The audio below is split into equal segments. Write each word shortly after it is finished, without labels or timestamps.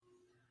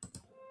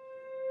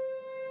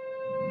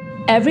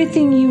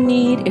Everything you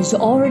need is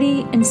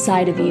already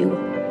inside of you.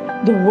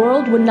 The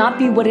world would not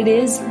be what it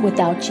is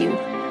without you.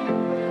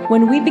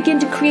 When we begin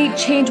to create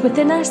change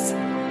within us,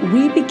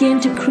 we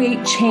begin to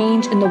create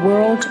change in the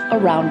world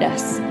around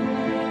us.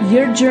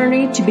 Your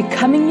journey to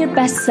becoming your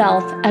best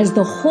self as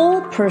the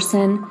whole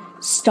person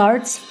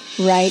starts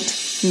right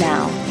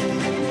now.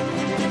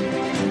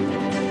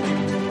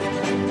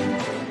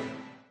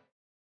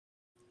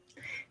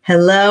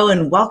 Hello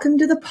and welcome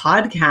to the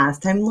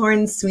podcast. I'm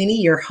Lauren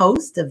Sweeney, your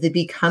host of the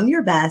Become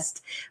Your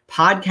Best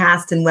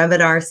podcast and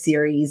webinar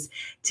series.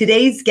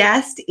 Today's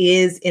guest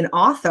is an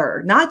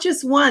author, not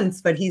just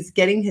once, but he's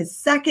getting his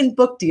second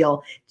book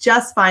deal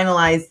just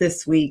finalized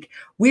this week.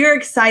 We're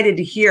excited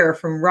to hear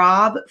from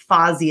Rob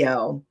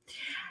Fazio.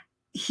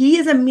 He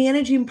is a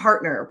managing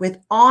partner with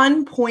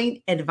On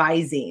Point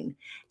Advising,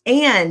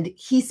 and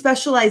he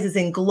specializes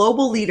in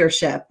global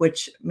leadership,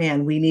 which,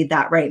 man, we need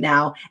that right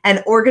now,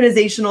 and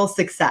organizational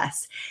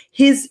success.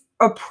 His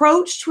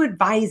approach to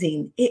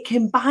advising, it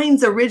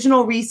combines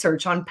original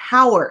research on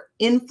power,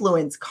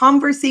 influence,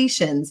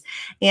 conversations,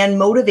 and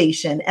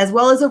motivation, as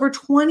well as over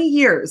 20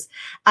 years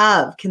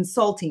of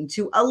consulting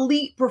to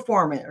elite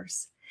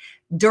performers.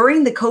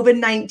 During the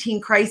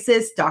COVID-19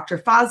 crisis, Dr.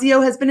 Fazio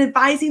has been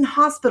advising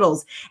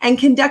hospitals and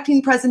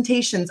conducting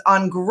presentations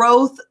on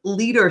growth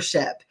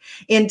leadership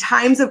in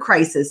times of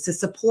crisis to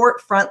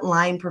support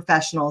frontline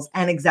professionals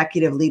and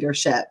executive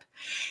leadership.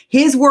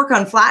 His work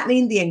on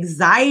flattening the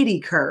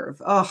anxiety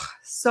curve,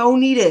 so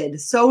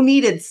needed.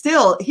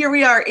 Still, here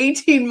we are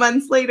 18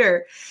 months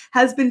later,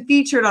 has been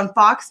featured on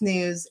Fox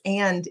News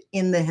and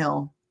in The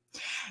Hill.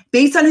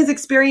 Based on his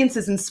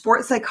experiences in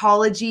sports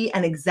psychology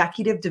and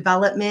executive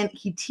development,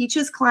 he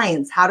teaches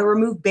clients how to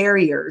remove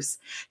barriers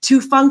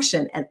to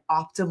function at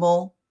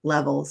optimal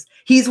levels.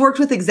 He's worked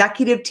with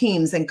executive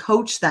teams and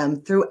coached them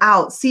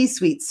throughout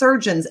C-suite,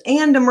 surgeons,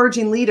 and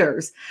emerging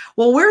leaders.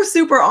 Well, we're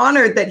super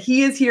honored that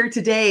he is here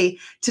today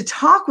to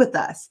talk with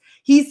us.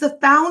 He's the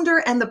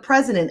founder and the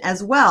president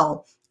as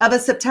well of a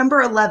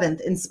September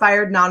 11th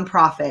inspired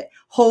nonprofit,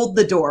 Hold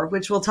the Door,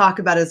 which we'll talk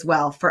about as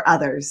well for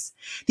others.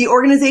 The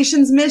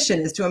organization's mission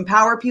is to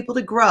empower people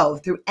to grow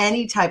through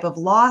any type of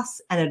loss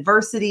and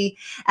adversity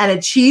and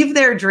achieve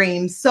their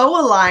dreams, so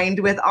aligned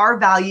with our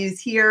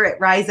values here at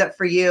Rise Up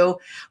For You.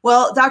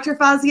 Well, Dr.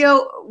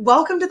 Fazio,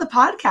 welcome to the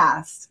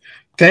podcast.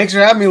 Thanks for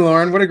having me,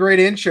 Lauren. What a great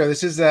intro.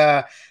 This is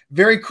a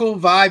very cool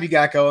vibe you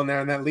got going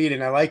there in that lead,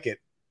 and I like it.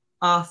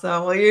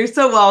 Awesome. Well, you're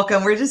so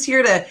welcome. We're just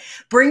here to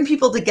bring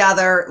people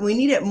together. We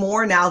need it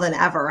more now than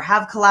ever.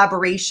 Have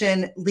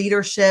collaboration,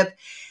 leadership.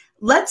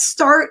 Let's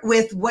start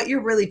with what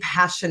you're really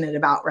passionate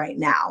about right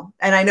now.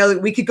 And I know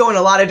that we could go in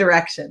a lot of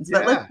directions,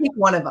 but let's pick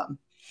one of them.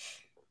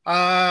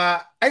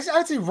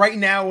 I'd say right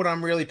now what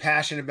I'm really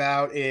passionate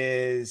about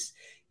is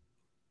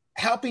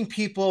helping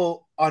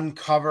people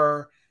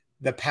uncover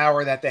the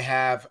power that they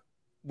have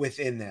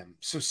within them.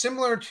 So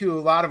similar to a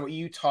lot of what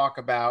you talk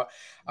about,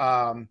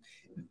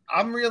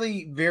 I'm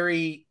really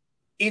very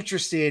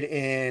interested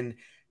in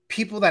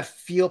people that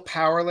feel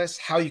powerless,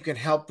 how you can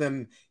help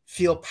them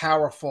feel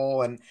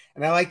powerful. And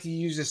I like to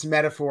use this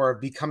metaphor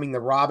of becoming the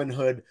Robin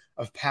Hood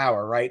of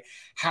power, right?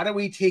 How do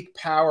we take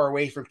power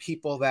away from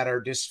people that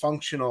are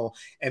dysfunctional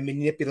and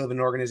manipulative in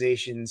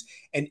organizations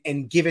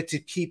and give it to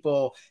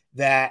people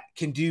that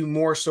can do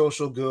more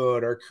social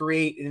good or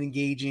create an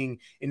engaging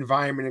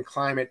environment and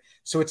climate?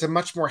 So it's a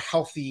much more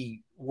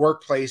healthy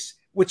workplace,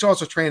 which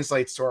also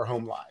translates to our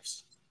home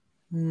lives.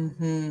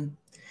 Mm-hmm.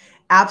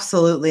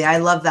 Absolutely. I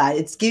love that.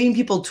 It's giving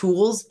people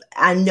tools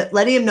and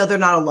letting them know they're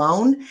not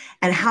alone.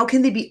 And how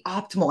can they be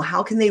optimal?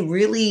 How can they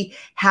really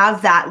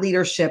have that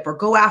leadership or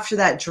go after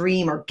that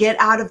dream or get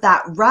out of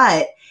that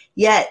rut,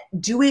 yet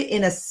do it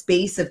in a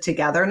space of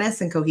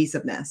togetherness and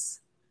cohesiveness?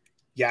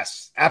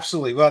 Yes,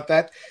 absolutely. Well,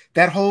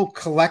 that whole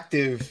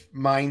collective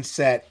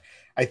mindset,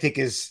 I think,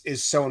 is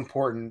so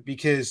important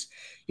because,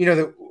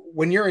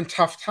 when you're in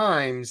tough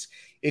times,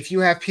 if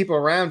you have people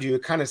around you,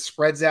 it kind of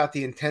spreads out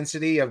the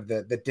intensity of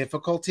the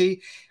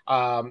difficulty.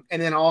 And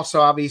then also,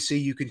 obviously,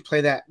 you can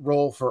play that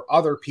role for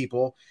other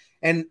people.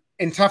 And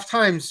in tough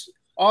times,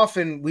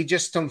 often we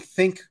just don't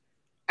think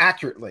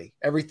accurately.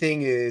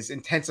 Everything is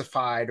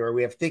intensified or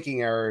we have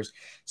thinking errors.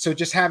 So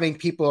just having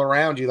people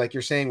around you, like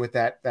you're saying, with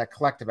that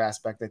collective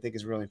aspect, I think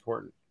is really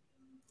important.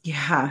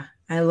 Yeah,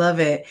 I love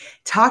it.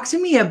 Talk to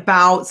me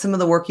about some of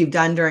the work you've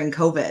done during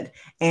COVID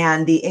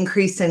and the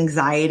increased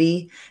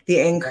anxiety, the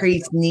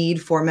increased need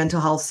for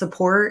mental health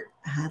support.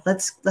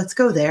 Let's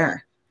go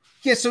there.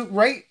 Yeah. So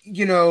right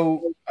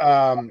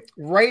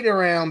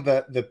around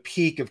the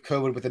peak of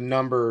COVID with the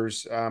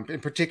numbers, in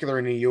particular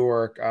in New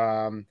York,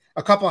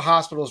 a couple of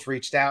hospitals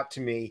reached out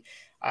to me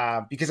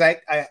because I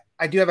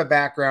do have a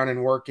background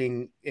in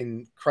working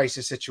in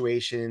crisis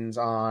situations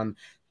on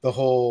the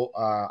whole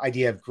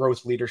idea of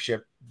growth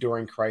leadership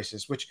during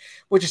crisis, which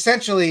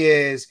essentially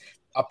is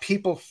a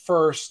people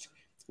first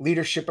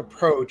leadership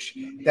approach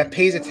that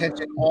pays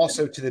attention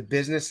also to the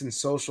business and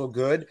social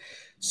good.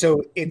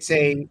 So it's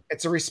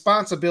a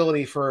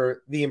responsibility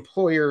for the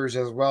employers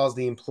as well as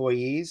the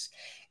employees.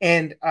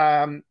 And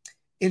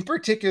in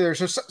particular,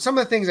 so some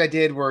of the things I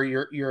did were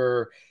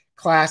your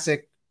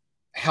classic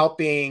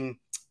helping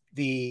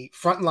the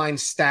frontline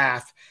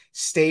staff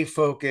stay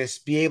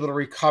focused, be able to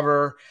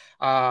recover.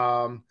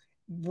 Some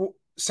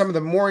of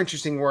the more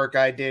interesting work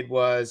I did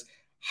was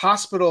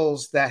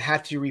hospitals that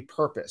had to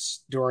repurpose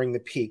during the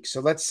peak. So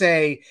let's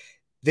say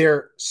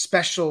they're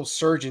special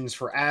surgeons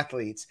for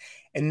athletes,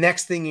 and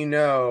next thing you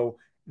know,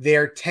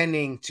 they're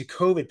tending to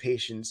COVID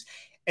patients.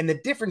 And the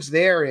difference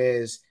there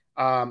is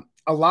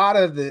a lot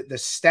of the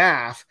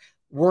staff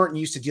weren't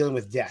used to dealing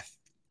with death.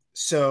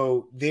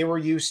 So they were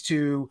used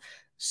to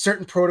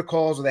certain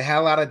protocols where they had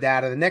a lot of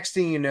data. The next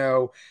thing you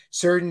know,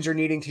 surgeons are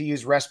needing to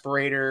use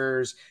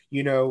respirators,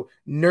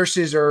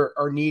 nurses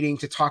are needing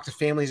to talk to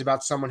families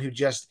about someone who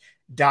just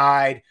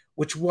died,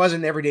 which was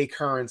an everyday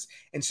occurrence.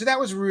 And so that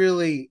was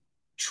really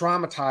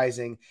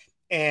traumatizing.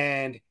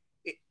 And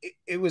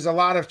it was a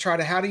lot of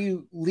how do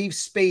you leave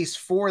space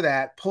for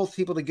that, pull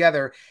people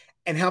together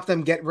and help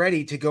them get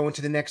ready to go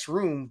into the next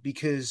room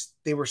because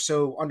they were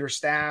so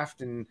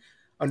understaffed and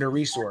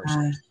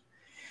under-resourced.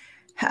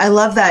 I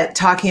love that,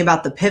 talking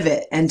about the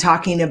pivot and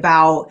talking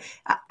about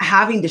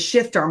having to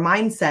shift our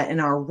mindset and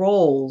our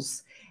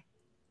roles,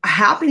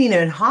 happening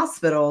in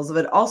hospitals,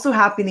 but also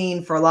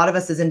happening for a lot of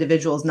us as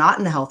individuals not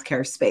in the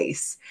healthcare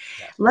space.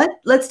 Yeah.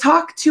 Let's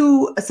talk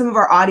to some of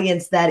our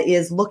audience that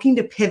is looking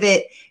to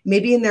pivot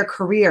maybe in their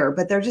career,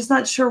 but they're just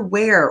not sure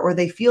where, or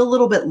they feel a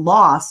little bit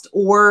lost,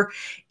 or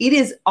it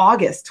is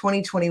August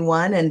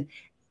 2021. And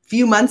a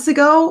few months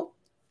ago,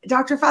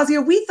 Dr. Fazio,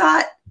 we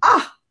thought,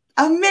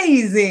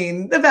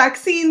 amazing, the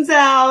vaccine's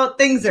out,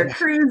 things are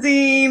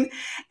cruising.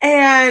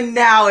 And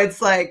now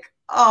it's like,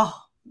 oh,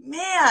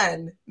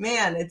 man,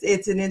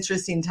 it's an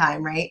interesting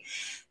time, right?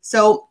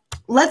 So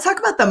let's talk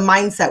about the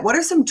mindset. What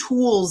are some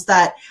tools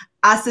that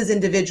us as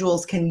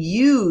individuals can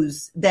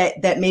use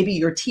that maybe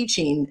you're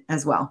teaching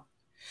as well?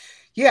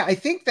 Yeah, I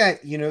think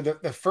that,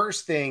 the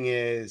first thing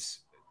is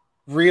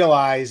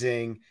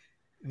realizing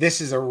this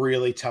is a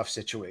really tough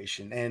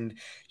situation. And,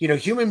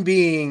 human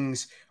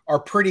beings are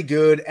pretty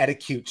good at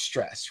acute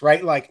stress,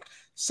 right? Like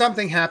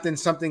something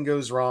happens, something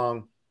goes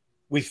wrong,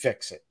 we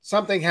fix it.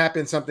 Something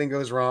happens, something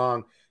goes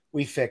wrong,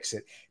 we fix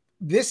it.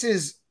 This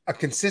is a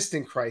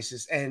consistent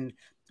crisis. And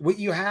what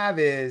you have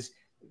is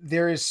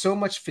there is so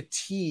much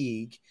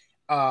fatigue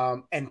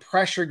and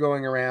pressure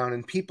going around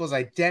and people's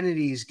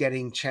identities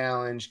getting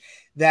challenged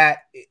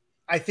that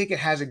I think it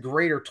has a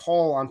greater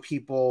toll on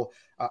people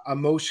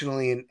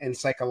emotionally and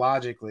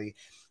psychologically.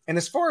 And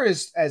as far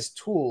as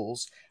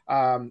tools,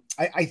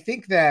 I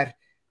think that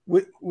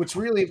what's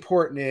really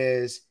important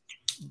is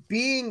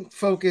being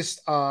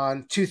focused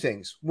on two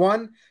things.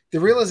 One, the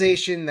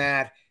realization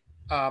that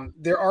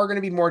there are going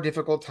to be more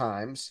difficult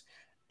times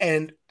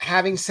and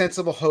having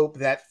sensible hope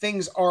that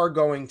things are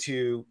going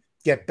to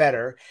get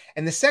better.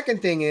 And the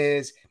second thing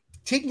is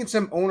taking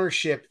some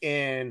ownership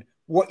in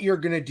what you're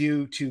going to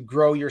do to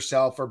grow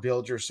yourself or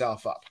build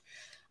yourself up.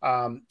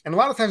 And a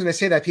lot of times when I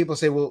say that, people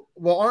say, well,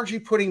 aren't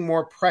you putting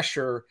more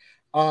pressure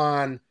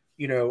on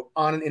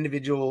an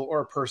individual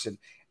or a person?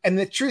 And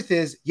the truth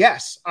is,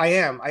 yes, I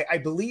am. I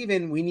believe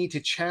we need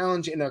to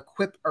challenge and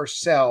equip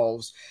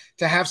ourselves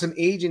to have some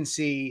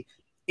agency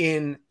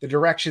in the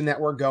direction that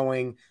we're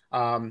going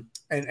and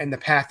the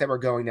path that we're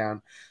going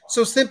down.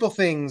 So simple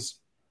things,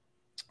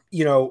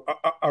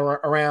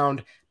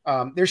 around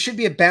there should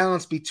be a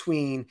balance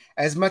between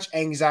as much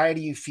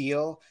anxiety you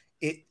feel,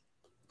 it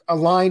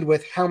aligned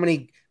with how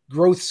many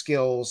growth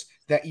skills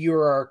that you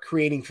are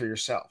creating for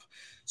yourself.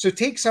 So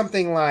take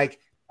something like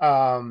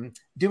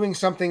doing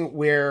something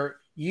where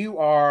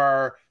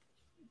you're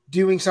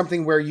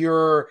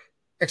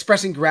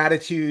expressing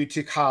gratitude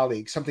to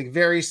colleagues, something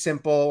very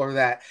simple or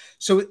that.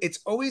 So it's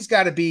always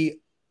got to be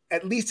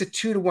at least a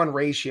 2-to-1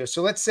 ratio.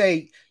 So let's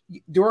say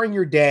during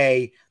your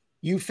day,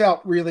 you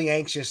felt really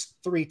anxious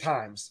 3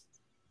 times.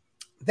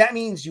 That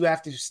means you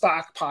have to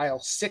stockpile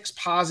 6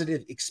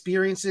 positive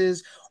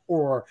experiences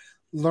or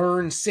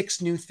learn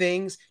 6 new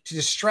things to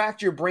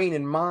distract your brain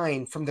and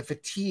mind from the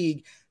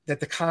fatigue that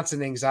the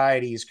constant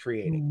anxiety is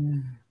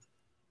creating.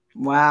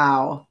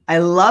 Wow. I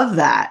love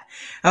that.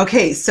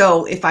 Okay.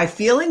 So if I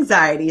feel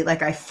anxiety,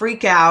 like I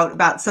freak out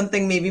about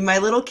something maybe my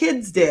little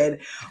kids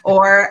did,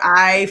 or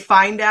I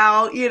find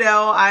out,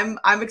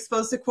 I'm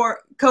exposed to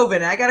COVID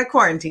and I got to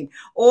quarantine,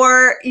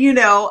 or,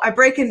 I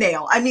break a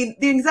nail. I mean,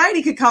 the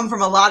anxiety could come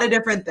from a lot of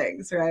different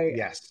things, right?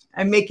 Yes.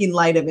 I'm making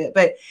light of it,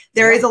 but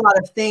there is a lot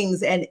of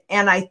things. And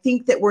I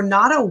think that we're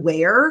not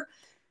aware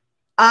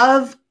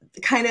of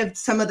kind of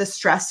some of the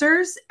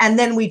stressors, and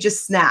then we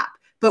just snap.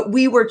 But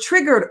we were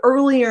triggered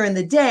earlier in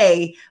the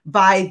day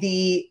by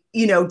the,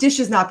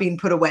 dishes not being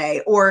put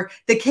away or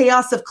the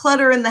chaos of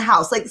clutter in the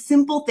house, like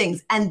simple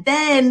things. And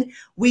then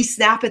we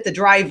snap at the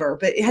driver,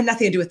 but it had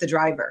nothing to do with the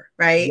driver,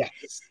 right?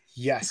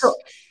 Yes. So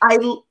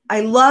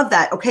I love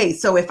that. Okay.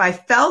 So if I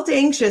felt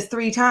anxious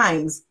 3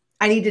 times,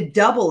 I need to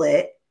double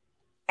it.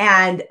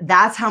 And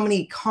that's how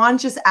many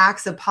conscious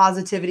acts of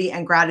positivity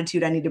and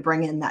gratitude I need to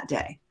bring in that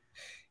day.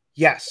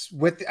 Yes.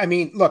 Look,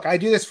 I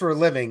do this for a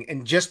living.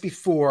 And just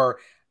before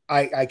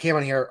I came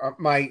on here,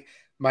 my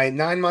My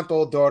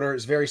 9-month-old daughter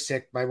is very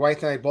sick. My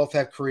wife and I both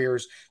have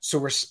careers, so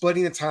we're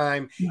splitting the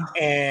time.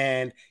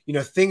 And,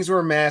 things were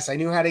a mess. I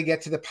knew how to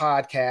get to the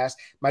podcast.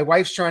 My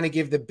wife's trying to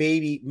give the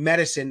baby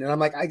medicine, and I'm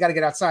like, I got to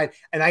get outside.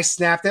 And I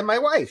snapped at my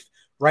wife,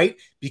 right?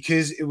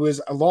 Because it was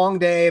a long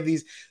day of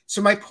these.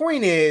 So my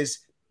point is,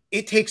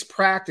 it takes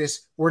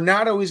practice. We're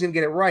not always going to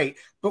get it right.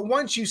 But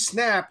once you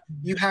snap,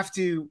 you have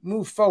to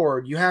move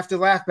forward. You have to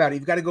laugh about it.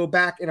 You've got to go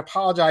back and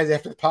apologize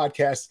after the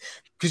podcast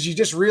because you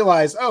just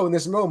realize, oh, in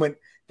this moment,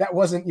 that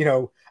wasn't,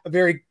 a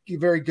very,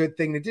 very good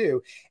thing to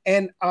do.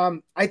 And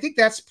I think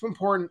that's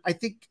important. I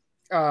think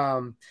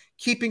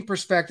keeping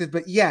perspective,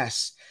 but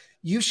yes,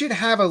 you should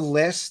have a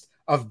list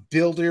of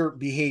builder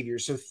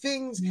behaviors. So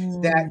things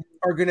that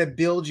are going to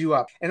build you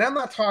up. And I'm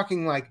not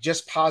talking like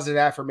just positive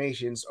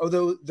affirmations,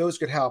 although those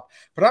could help,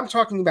 but I'm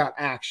talking about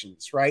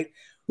actions, right?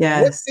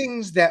 Yes. What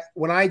things that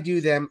when I do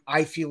them,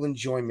 I feel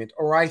enjoyment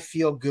or I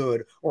feel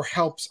good or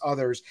helps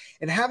others.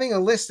 And having a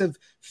list of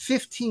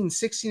 15,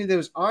 16 of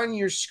those on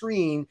your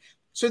screen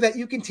so that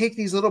you can take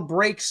these little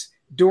breaks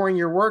during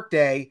your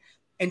workday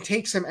and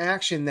take some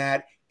action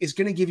that is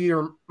going to give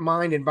your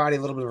mind and body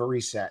a little bit of a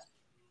reset.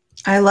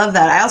 I love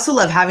that. I also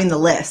love having the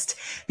list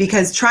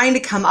because trying to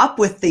come up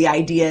with the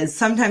ideas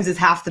sometimes is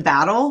half the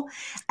battle.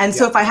 And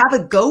so if I have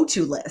a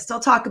go-to list, I'll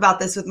talk about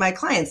this with my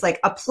clients, like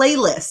a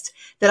playlist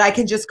that I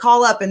can just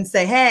call up and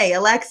say, hey,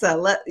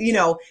 Alexa,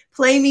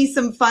 play me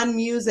some fun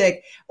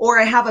music. Or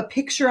I have a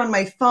picture on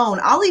my phone.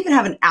 I'll even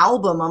have an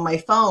album on my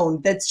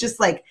phone that's just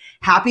like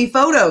happy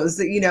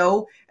photos,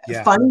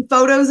 fun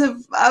photos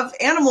of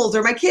animals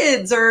or my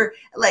kids or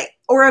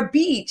a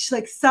beach,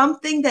 like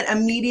something that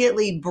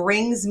immediately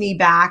brings me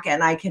back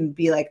and I can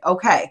be like,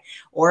 okay,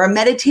 or a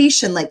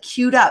meditation, like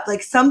queued up,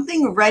 like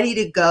something ready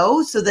to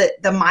go so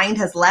that the mind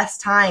has less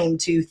time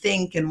to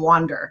think and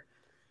wander.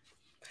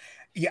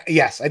 Yeah,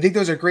 yes. I think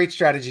those are great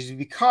strategies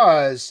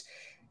because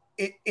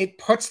it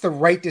puts the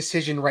right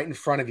decision right in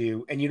front of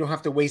you and you don't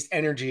have to waste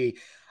energy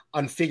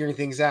on figuring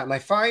things out. And I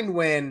find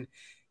when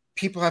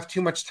people have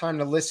too much time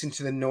to listen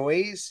to the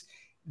noise,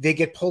 they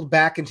get pulled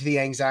back into the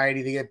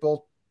anxiety. They get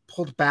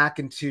pulled back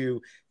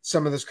into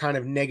some of those kind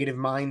of negative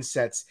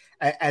mindsets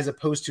as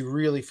opposed to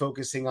really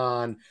focusing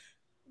on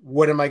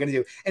what am I going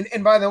to do?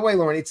 And by the way,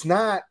 Lauren, it's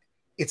not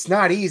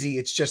easy.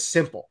 It's just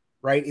simple,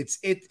 right?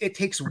 It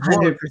takes work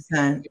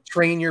 100%. to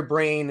train your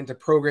brain and to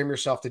program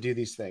yourself to do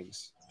these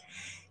things.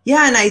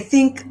 Yeah. And I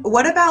think,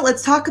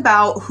 let's talk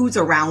about who's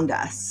around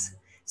us.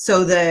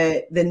 So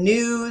the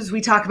news, we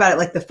talk about it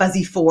like the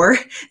fuzzy four,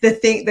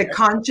 the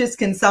conscious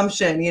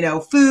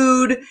consumption,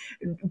 food,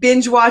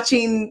 binge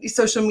watching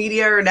social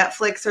media or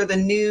Netflix or the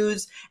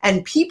news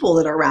and people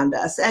that are around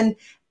us. And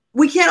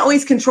we can't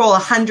always control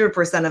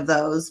 100% of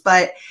those,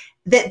 but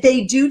that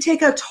they do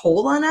take a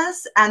toll on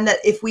us. And that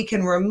if we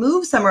can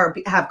remove some or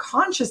have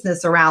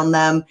consciousness around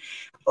them,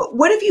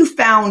 what have you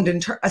found,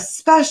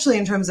 especially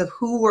in terms of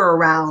who we're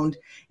around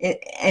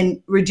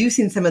and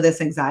reducing some of this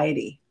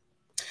anxiety?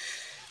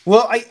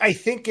 Well, I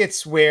think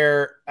it's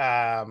where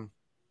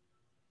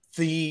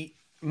the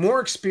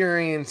more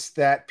experience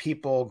that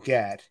people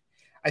get,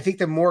 I think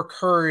the more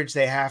courage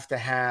they have to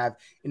have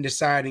in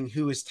deciding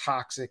who is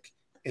toxic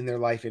in their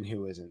life and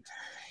who isn't.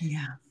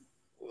 Yeah.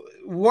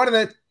 One of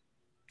the,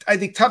 I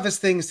think,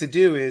 toughest things to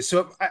do is,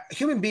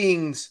 human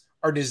beings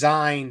are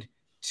designed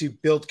to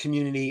build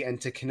community and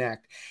to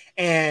connect.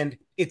 And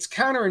it's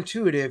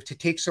counterintuitive to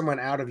take someone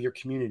out of your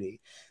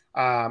community.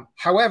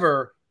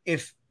 However,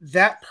 if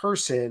that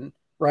person,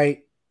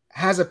 right,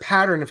 has a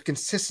pattern of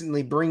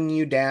consistently bringing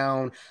you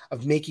down,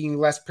 of making you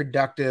less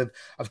productive,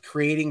 of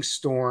creating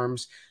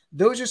storms,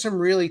 those are some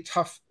really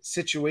tough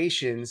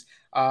situations.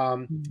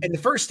 And the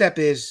first step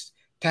is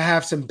to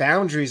have some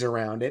boundaries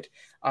around it.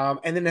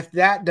 And then if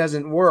that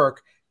doesn't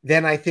work,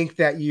 then I think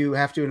that you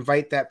have to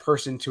invite that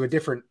person to a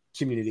different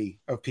community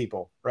of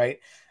people, right?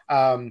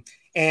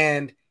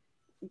 And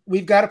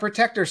we've got to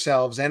protect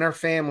ourselves and our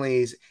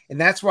families. And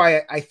that's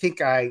why I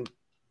think a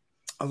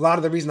lot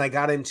of the reason I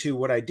got into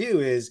what I do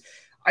is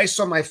I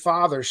saw my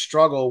father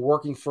struggle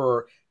working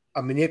for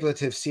a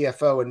manipulative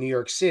CFO in New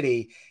York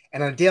City.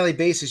 And on a daily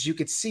basis, you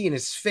could see in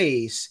his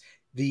face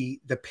the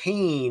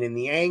pain and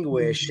the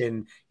anguish.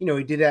 And,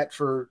 he did that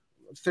for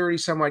 30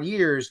 some odd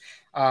years.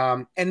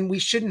 And we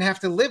shouldn't have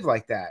to live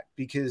like that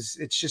because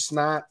it's just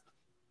not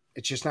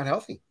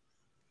healthy.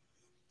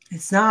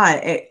 It's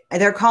not.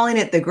 They're calling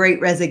it the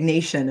Great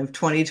Resignation of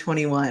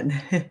 2021.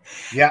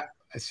 Yeah,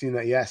 I've seen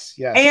that. Yes.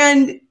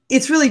 And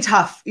it's really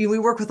tough. We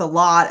work with a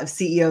lot of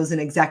CEOs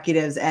and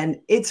executives, and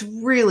it's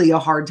really a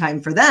hard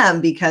time for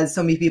them because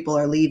so many people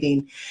are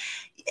leaving.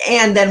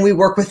 And then we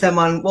work with them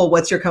on, well,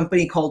 what's your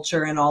company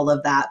culture and all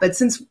of that. But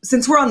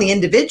since we're on the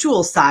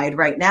individual side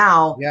right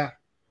now,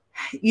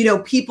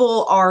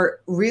 people are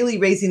really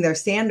raising their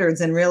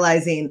standards and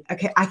realizing,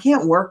 okay, I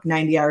can't work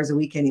 90 hours a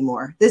week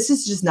anymore. This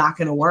is just not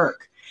going to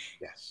work.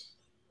 Yes.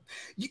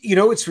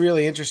 It's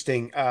really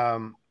interesting.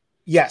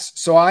 Yes.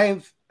 So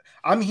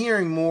I'm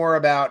hearing more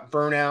about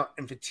burnout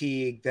and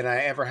fatigue than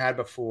I ever had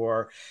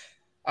before.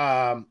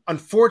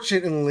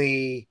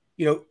 Unfortunately,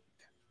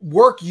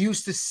 work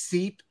used to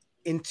seep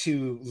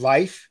into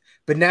life,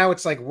 but now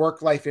it's like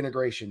work-life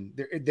integration.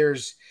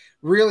 There's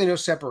really no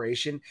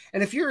separation.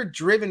 And if you're a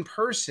driven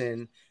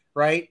person,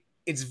 right,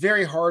 it's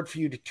very hard for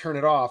you to turn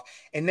it off.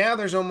 And now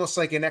there's almost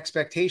like an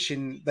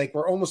expectation, like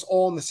we're almost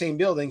all in the same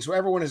building. So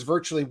everyone is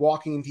virtually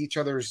walking into each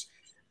other's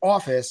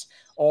office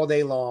all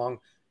day long.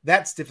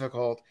 That's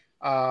difficult.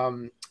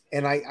 And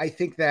I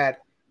think that,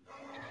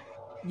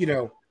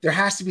 there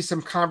has to be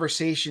some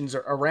conversations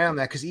around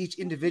that, because each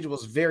individual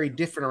is very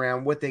different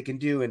around what they can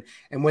do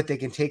and what they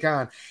can take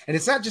on. And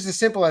it's not just as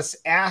simple as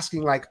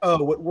asking like,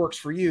 oh, what works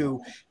for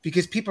you?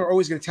 Because people are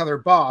always going to tell their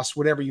boss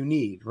whatever you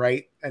need.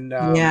 Right. And,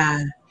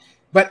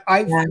 but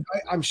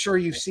I'm sure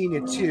you've seen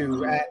it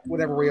too at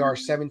whatever we are,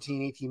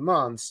 17, 18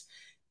 months.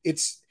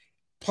 It's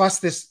plus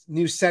this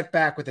new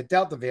setback with the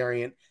Delta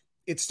variant.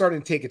 It's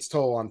starting to take its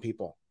toll on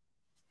people.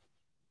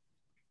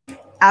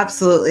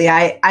 Absolutely.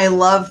 I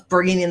love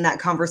bringing in that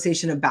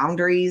conversation of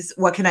boundaries.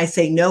 What can I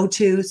say no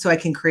to so I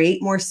can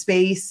create more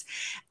space?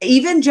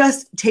 Even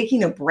just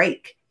taking a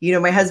break.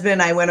 My husband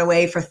and I went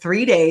away for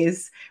 3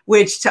 days,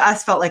 which to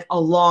us felt like a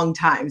long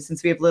time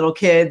since we have little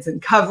kids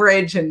and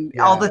coverage and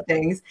all the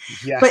things.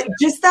 Yes. But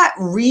just that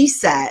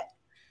reset,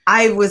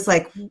 I was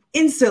like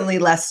instantly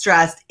less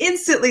stressed,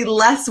 instantly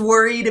less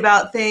worried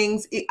about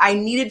things. I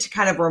needed to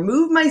kind of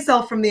remove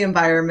myself from the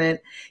environment,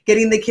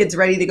 getting the kids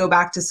ready to go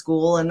back to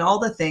school and all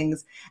the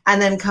things,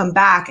 and then come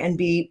back and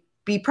be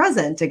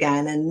present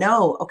again and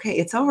know, okay,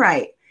 it's all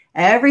right.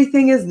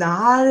 Everything is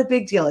not a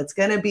big deal. It's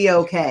going to be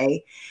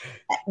okay.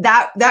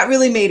 That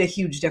really made a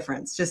huge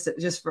difference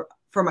just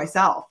for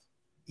myself.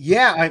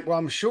 Yeah,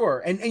 I'm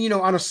sure. And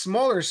on a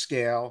smaller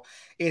scale,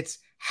 it's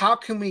how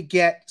can we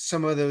get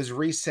some of those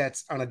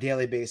resets on a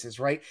daily basis,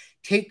 right?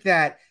 Take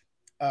that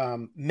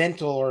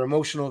mental or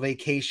emotional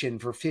vacation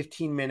for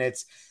 15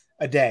 minutes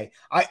a day.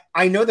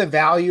 I know the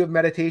value of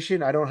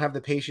meditation. I don't have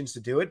the patience to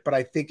do it, but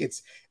I think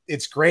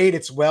it's great.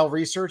 It's well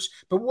researched.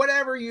 But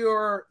whatever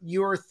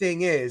your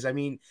thing is, I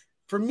mean,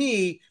 for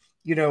me,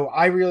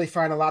 I really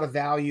find a lot of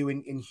value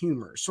in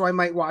humor. So I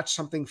might watch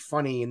something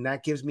funny and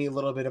that gives me a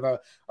little bit of a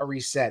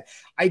reset.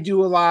 I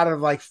do a lot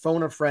of like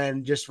phone a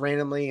friend just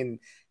randomly and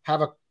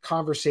have a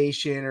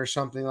conversation or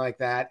something like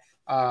that.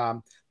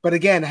 But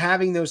again,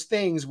 having those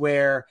things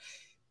where,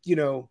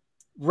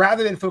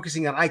 rather than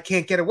focusing on, I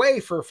can't get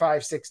away for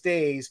 5-6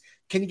 days,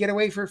 can you get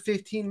away for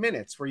 15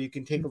 minutes where you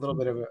can take a little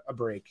bit of a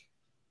break?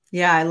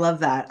 Yeah, I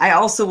love that. I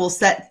also will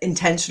set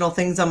intentional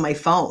things on my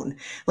phone.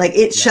 Like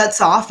it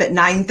shuts off at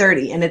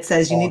 9:30 and it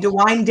says you need to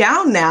wind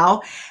down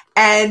now.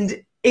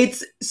 And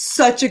it's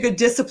such a good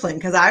discipline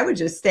because I would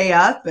just stay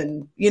up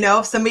and,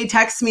 if somebody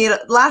texts me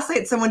last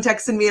night, someone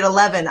texted me at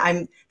 11,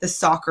 I'm the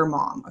soccer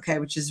mom. Okay.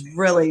 Which is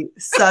really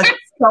so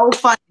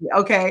funny.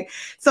 Okay.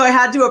 So I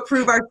had to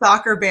approve our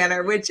soccer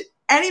banner, which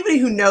anybody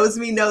who knows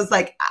me knows,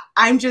 like,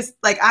 I'm just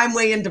like, I'm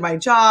way into my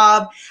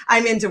job.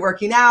 I'm into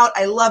working out.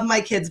 I love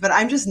my kids, but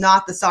I'm just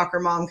not the soccer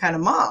mom kind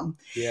of mom.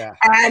 Yeah.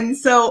 And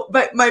so,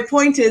 but my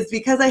point is,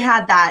 because I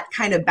had that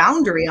kind of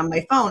boundary on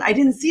my phone, I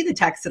didn't see the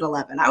text at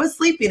 11. I was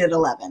sleeping at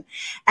 11.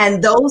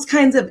 And those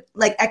kinds of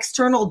like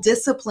external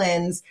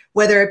disciplines,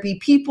 whether it be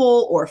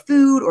people or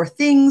food or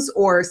things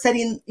or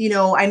setting,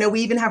 I know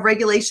we even have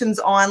regulations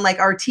on like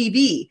our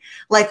TV,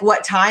 like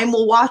what time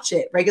we'll watch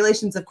it.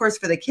 Regulations, of course,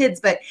 for the kids,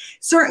 but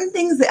certain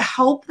things that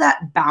help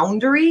that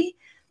boundary.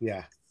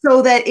 Yeah.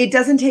 So that it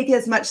doesn't take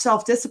as much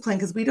self-discipline,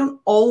 because we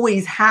don't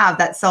always have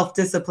that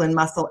self-discipline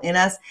muscle in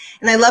us.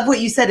 And I love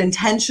what you said,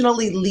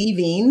 intentionally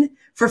leaving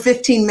for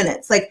 15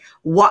 minutes, like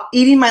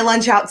eating my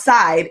lunch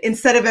outside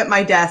instead of at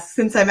my desk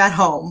since I'm at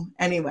home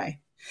anyway.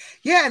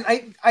 Yeah.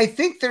 And I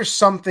think there's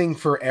something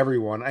for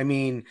everyone. I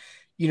mean,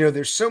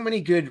 there's so many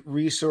good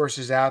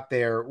resources out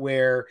there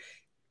where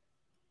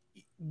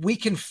we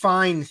can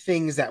find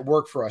things that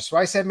work for us. So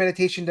I said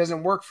meditation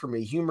doesn't work for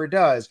me. Humor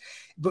does.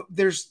 But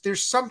there's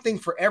something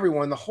for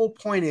everyone. The whole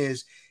point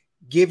is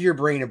give your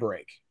brain a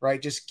break, right?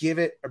 Just give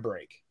it a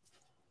break.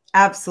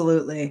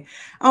 Absolutely.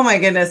 Oh my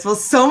goodness. Well,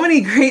 so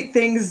many great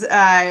things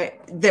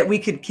that we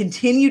could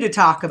continue to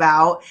talk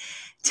about.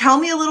 Tell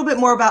me a little bit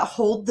more about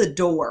Hold the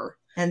Door.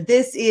 And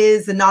this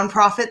is a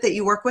nonprofit that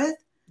you work with?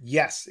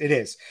 Yes, it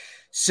is.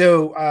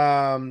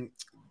 So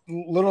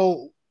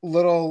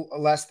little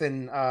less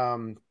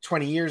than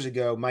 20 years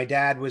ago, my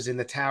dad was in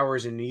the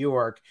towers in New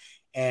York,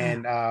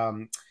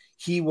 and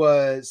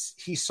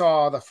he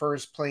saw the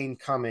first plane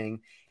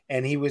coming,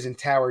 and he was in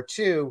Tower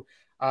 2,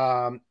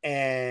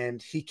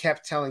 and he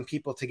kept telling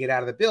people to get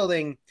out of the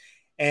building.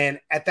 And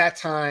at that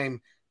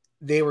time,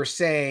 they were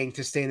saying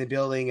to stay in the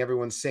building,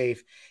 everyone's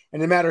safe.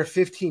 And in a matter of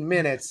 15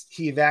 minutes,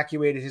 he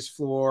evacuated his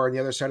floor and the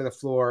other side of the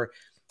floor,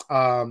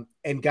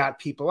 and got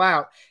people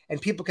out. And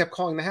people kept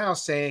calling the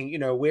house saying,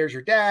 where's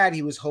your dad?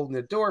 He was holding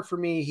the door for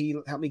me. He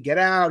helped me get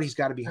out. He's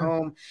got to be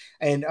home.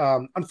 And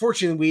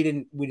unfortunately,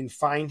 we didn't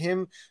find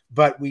him,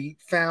 but we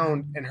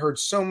found and heard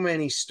so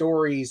many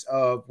stories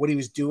of what he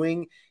was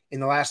doing in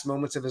the last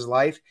moments of his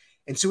life.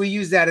 And so we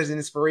use that as an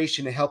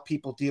inspiration to help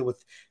people deal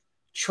with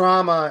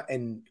trauma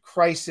and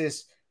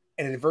crisis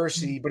and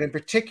adversity, but in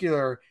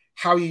particular,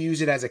 how you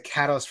use it as a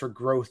catalyst for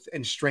growth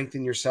and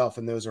strengthen yourself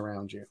and those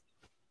around you.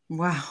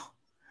 Wow.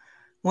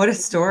 What a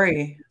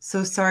story.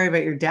 So sorry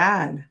about your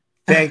dad.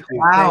 Thank you.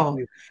 Thank Wow.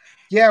 you.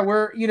 Yeah,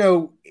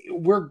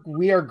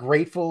 we are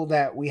grateful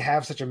that we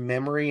have such a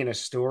memory and a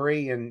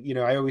story. And,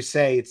 I always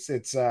say it's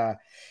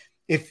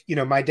if,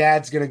 my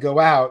dad's going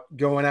out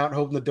and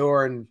holding the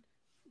door, and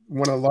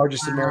one of the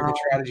largest American Wow.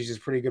 strategies is a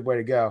pretty good way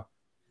to go.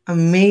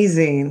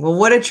 Amazing. Well,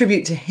 what a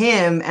tribute to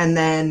him. And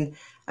then,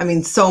 I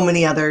mean, so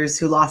many others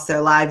who lost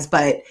their lives,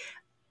 but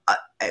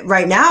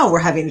right now we're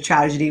having a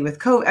tragedy with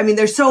COVID. I mean,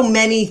 there's so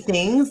many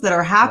things that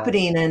are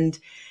happening, and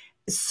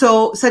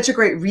such a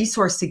great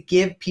resource to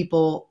give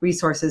people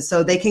resources.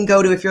 So they can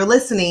go to, if you're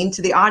listening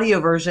to the audio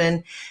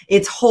version,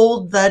 it's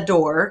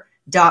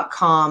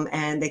holdthedoor.com,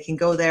 and they can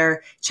go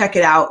there, check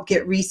it out,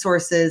 get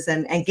resources,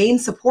 and gain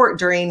support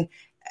during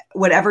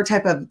whatever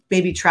type of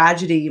baby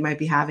tragedy you might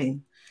be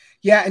having.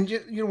 Yeah. And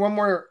one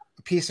more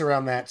piece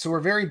around that. So we're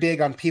very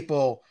big on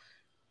people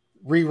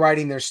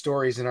rewriting their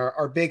stories. And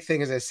our big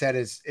thing, as I said,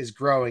 is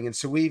growing. And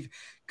so we've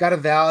got a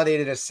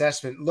validated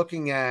assessment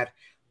looking at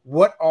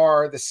what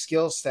are the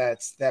skill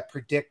sets that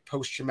predict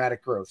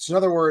post-traumatic growth. So in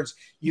other words,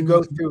 you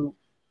go through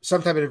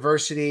some type of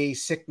adversity,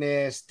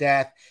 sickness,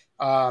 death.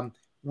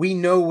 We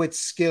know what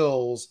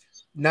skills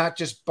not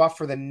just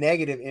buffer the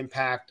negative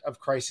impact of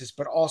crisis,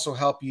 but also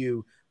help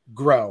you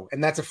grow.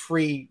 And that's a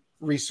free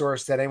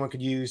resource that anyone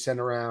could use, send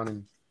around.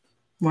 And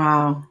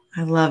wow,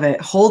 I love it.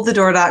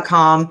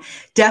 Holdthedoor.com.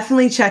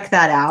 Definitely check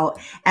that out.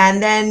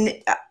 And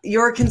then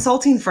your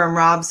consulting firm,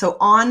 Rob, so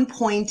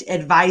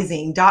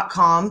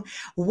onpointadvising.com.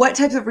 What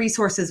types of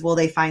resources will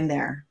they find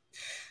there?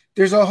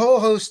 There's a whole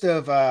host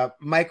of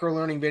micro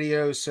learning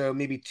videos, so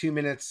maybe 2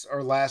 minutes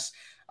or less.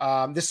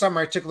 This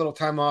summer I took a little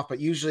time off, but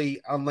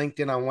usually on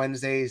LinkedIn on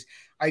Wednesdays,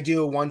 I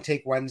do a One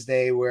Take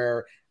Wednesday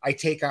where I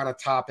take on a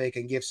topic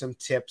and give some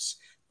tips,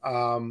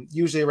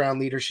 usually around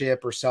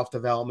leadership or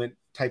self-development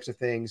types of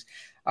things.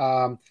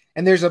 And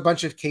there's a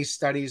bunch of case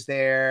studies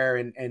there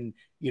and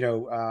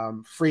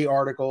free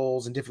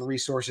articles and different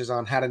resources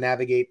on how to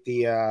navigate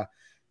the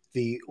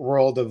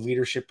world of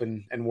leadership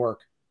and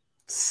work.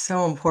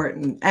 So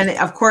important. And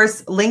of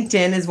course,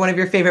 LinkedIn is one of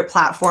your favorite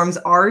platforms,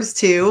 ours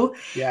too.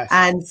 Yes.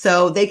 And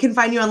so they can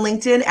find you on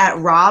LinkedIn at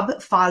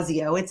Rob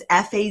Fazio. It's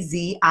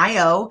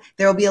Fazio.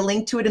 There will be a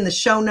link to it in the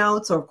show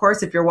notes. Or of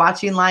course, if you're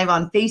watching live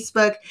on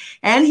Facebook,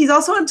 and he's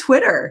also on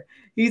Twitter.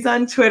 He's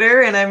on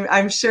Twitter, and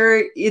I'm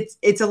sure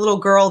it's a little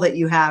girl that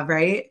you have,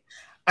 right?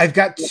 I've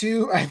got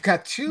two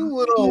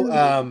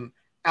little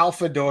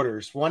alpha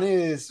daughters. One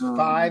is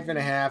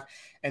 5.5,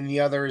 and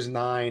the other is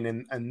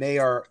 9, and they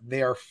are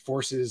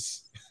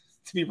forces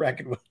to be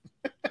reckoned with.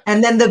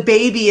 And then the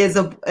baby is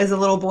a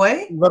little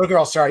boy? Little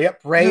girl, sorry. Yep.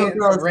 Ray and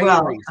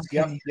well. Reese.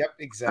 Okay. Yep,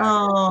 exactly.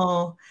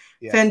 Oh,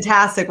 yeah.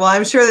 Fantastic. Well,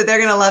 I'm sure that they're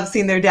going to love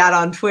seeing their dad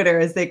on Twitter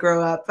as they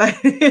grow up.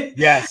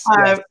 Yes.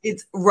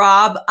 It's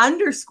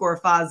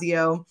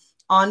Rob_Fazio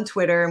on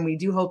Twitter. And we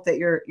do hope that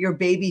your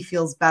baby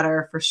feels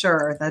better for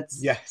sure.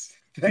 That's yes.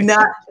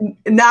 not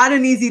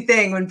an easy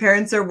thing when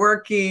parents are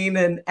working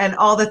and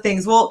all the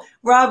things. Well,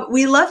 Rob,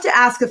 we love to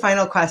ask a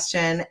final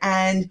question,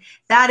 and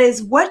that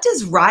is, what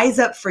does Rise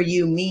Up for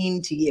You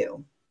mean to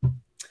you?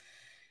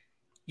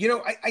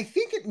 I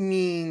think it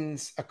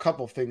means a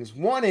couple things.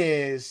 One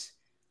is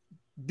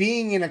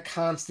being in a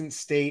constant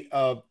state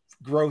of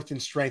growth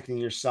and strengthening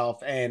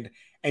yourself and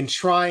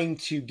trying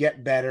to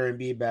get better and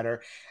be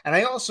better. And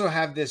I also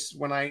have this,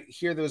 when I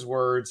hear those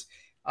words,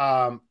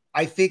 I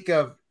think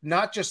of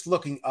not just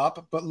looking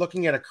up, but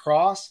looking at a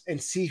cross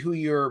and see who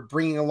you're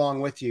bringing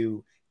along with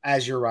you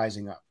as you're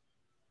rising up.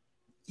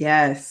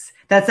 Yes,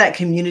 that's that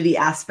community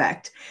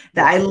aspect.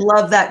 I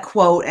love that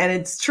quote. And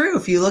it's true.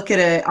 If you look at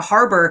a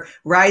harbor,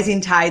 rising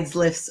tides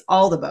lifts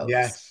all the boats.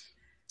 Yes.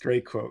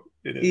 Great quote.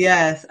 It is.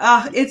 Yes.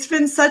 It's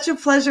been such a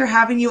pleasure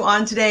having you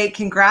on today.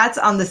 Congrats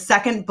on the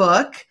second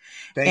book.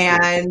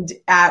 Thank you.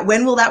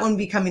 When will that one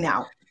be coming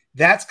out?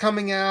 That's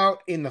coming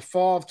out in the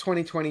fall of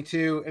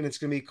 2022, and it's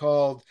going to be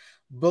called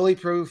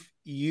Bullyproof: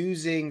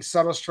 Using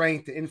Subtle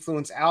Strength to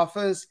Influence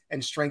Alphas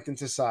and Strengthen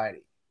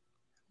Society.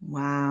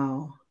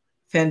 Wow.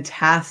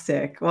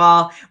 Fantastic.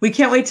 Well, we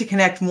can't wait to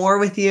connect more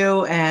with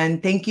you,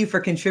 and thank you for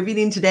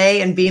contributing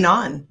today and being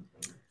on.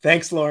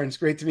 Thanks, Lauren. It's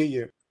great to meet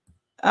you.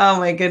 Oh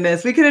my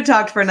goodness. We could have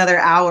talked for another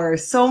hour.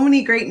 So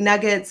many great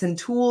nuggets and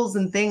tools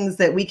and things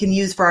that we can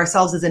use for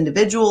ourselves as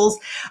individuals,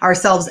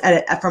 ourselves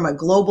from a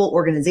global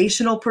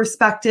organizational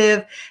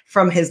perspective,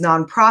 from his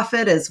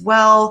nonprofit as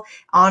well,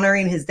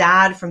 honoring his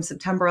dad from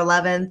September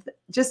 11th.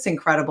 Just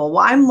incredible.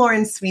 Well, I'm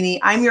Lauren Sweeney.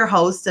 I'm your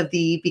host of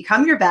the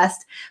Become Your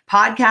Best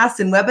podcast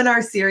and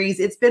webinar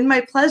series. It's been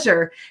my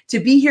pleasure to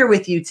be here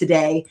with you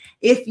today.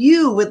 If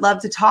you would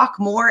love to talk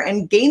more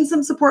and gain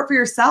some support for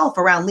yourself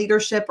around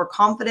leadership or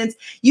confidence,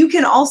 you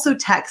can also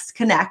text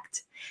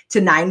CONNECT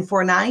to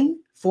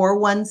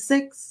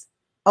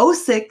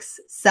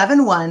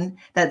 949-416-0671.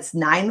 That's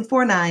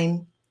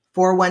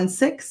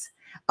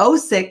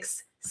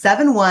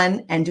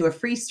 949-416-0671, and do a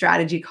free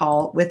strategy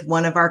call with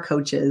one of our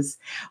coaches.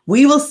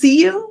 We will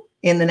see you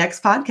in the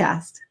next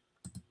podcast.